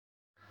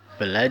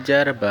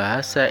Belajar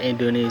bahasa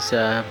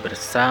Indonesia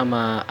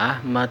bersama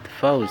Ahmad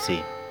Fauzi.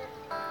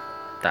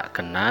 Tak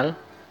kenal,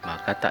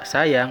 maka tak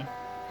sayang.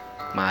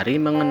 Mari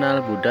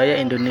mengenal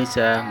budaya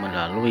Indonesia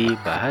melalui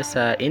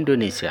bahasa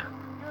Indonesia.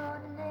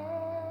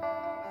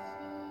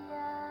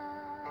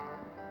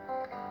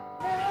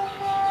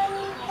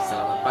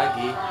 Selamat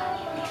pagi,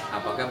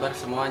 apa kabar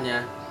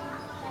semuanya?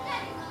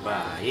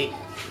 Baik.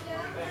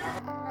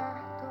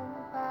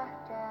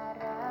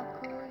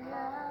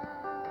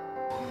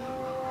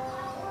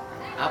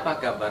 Apa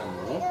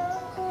kabarmu?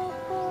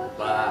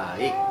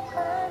 Baik.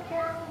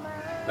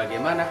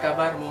 Bagaimana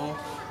kabarmu?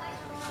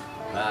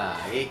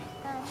 Baik.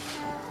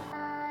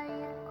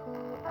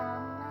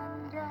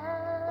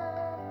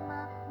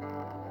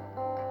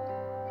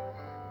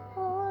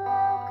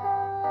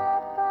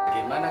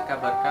 Bagaimana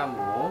kabar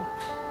kamu?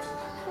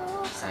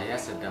 Saya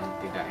sedang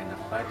tidak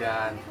enak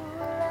badan.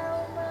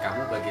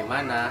 Kamu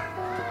bagaimana?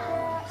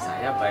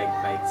 Saya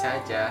baik-baik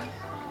saja.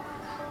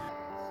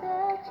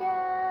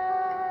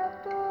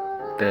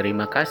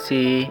 Terima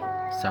kasih.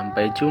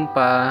 Sampai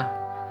jumpa.